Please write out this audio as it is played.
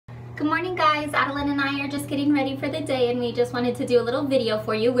Good morning guys, Adeline and I are just getting ready for the day and we just wanted to do a little video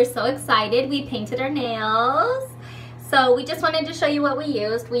for you. We're so excited. We painted our nails. So we just wanted to show you what we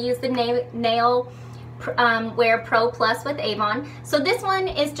used. We used the Nail Wear Pro Plus with Avon. So this one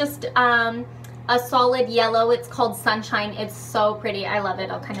is just a solid yellow. It's called Sunshine. It's so pretty. I love it.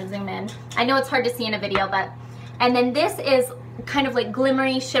 I'll kind of zoom in. I know it's hard to see in a video, but... And then this is kind of like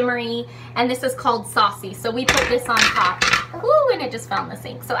glimmery, shimmery, and this is called Saucy. So we put this on top. Ooh, and it just fell in the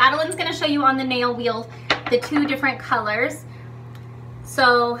sink. So Adeline's gonna show you on the nail wheel the two different colors.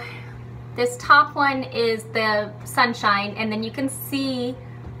 So this top one is the Sunshine, and then you can see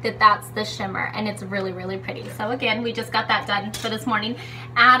that that's the shimmer, and it's really, really pretty. So again, we just got that done for this morning.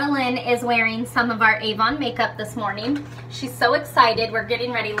 Adeline is wearing some of our Avon makeup this morning. She's so excited. We're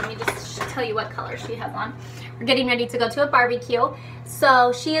getting ready. Let me just tell you what color she has on. We're getting ready to go to a barbecue.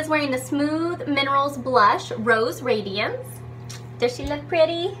 So she is wearing the Smooth Minerals Blush Rose Radiance. Does she look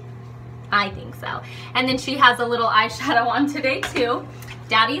pretty? I think so. And then she has a little eyeshadow on today too.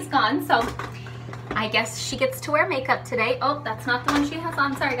 Daddy's gone, so I guess she gets to wear makeup today. Oh, that's not the one she has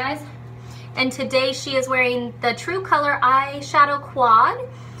on, sorry guys. And today she is wearing the True Color Eyeshadow Quad,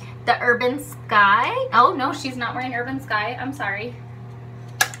 the Urban Sky. Oh no, she's not wearing Urban Sky, I'm sorry.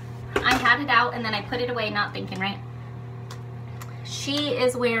 I had it out and then I put it away not thinking, right? She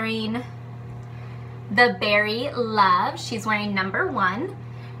is wearing the Berry Love. She's wearing number 1.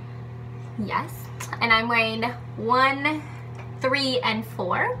 Yes. And I'm wearing 1, 3, and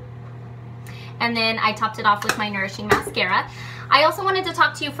 4. And then I topped it off with my Nourishing Mascara. I also wanted to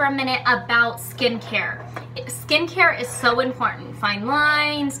talk to you for a minute about skincare. Skincare is so important. Fine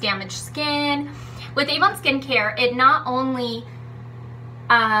lines, damaged skin. With Avon Skincare, it not only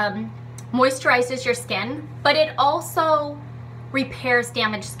moisturizes your skin, but it also repairs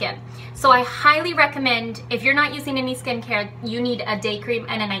damaged skin. So I highly recommend, if you're not using any skincare, you need a day cream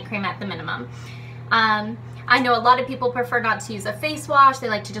and a night cream at the minimum. I know a lot of people prefer not to use a face wash. They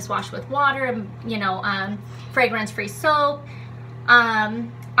like to just wash with water and, you know, fragrance-free soap.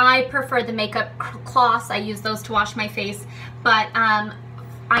 I prefer the makeup cloths. I use those to wash my face, but I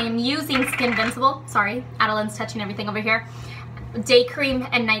am using Skinvincible. Sorry, Adeline's touching everything over here. Day cream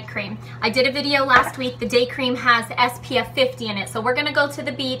and night cream. I did a video last week. The day cream has SPF 50 in it. So we're gonna go to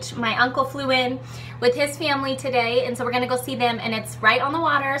the beach. My uncle flew in with his family today, and so we're gonna go see them, and it's right on the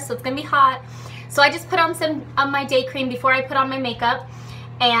water, so it's gonna be hot. So I just put on some of my day cream before I put on my makeup,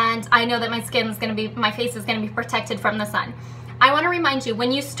 and I know that my face is gonna be protected from the sun. I wanna remind you,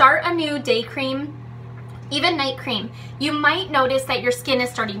 when you start a new day cream, even night cream, you might notice that your skin is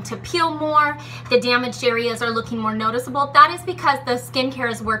starting to peel more, the damaged areas are looking more noticeable. That is because the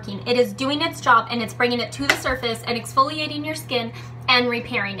skincare is working. It is doing its job and it's bringing it to the surface and exfoliating your skin and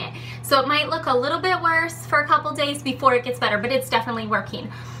repairing it. So it might look a little bit worse for a couple days before it gets better, but it's definitely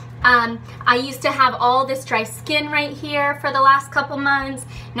working. I used to have all this dry skin right here for the last couple months,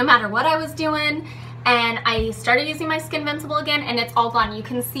 no matter what I was doing. And I started using my Skinvincible again, and it's all gone. You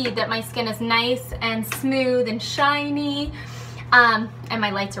can see that my skin is nice and smooth and shiny, and my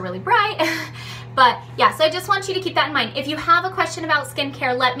lights are really bright. But yeah, so I just want you to keep that in mind. If you have a question about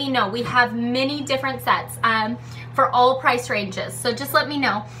skincare, let me know. We have many different sets for all price ranges, so just let me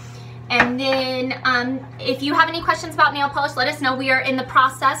know. And then if you have any questions about nail polish, let us know. We are in the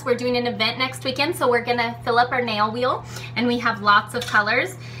process. We're doing an event next weekend, so we're gonna fill up our nail wheel, and we have lots of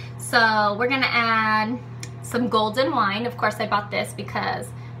colors. So we're gonna add some golden wine. Of course I bought this because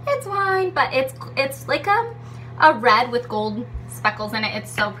it's wine, but it's like a red with gold speckles in it. It's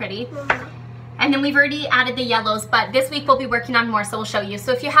so pretty. And then we've already added the yellows, but this week we'll be working on more, so we'll show you.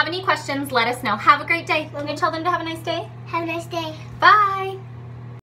 So if you have any questions, let us know. Have a great day. Can you tell them to have a nice day? Have a nice day. Bye.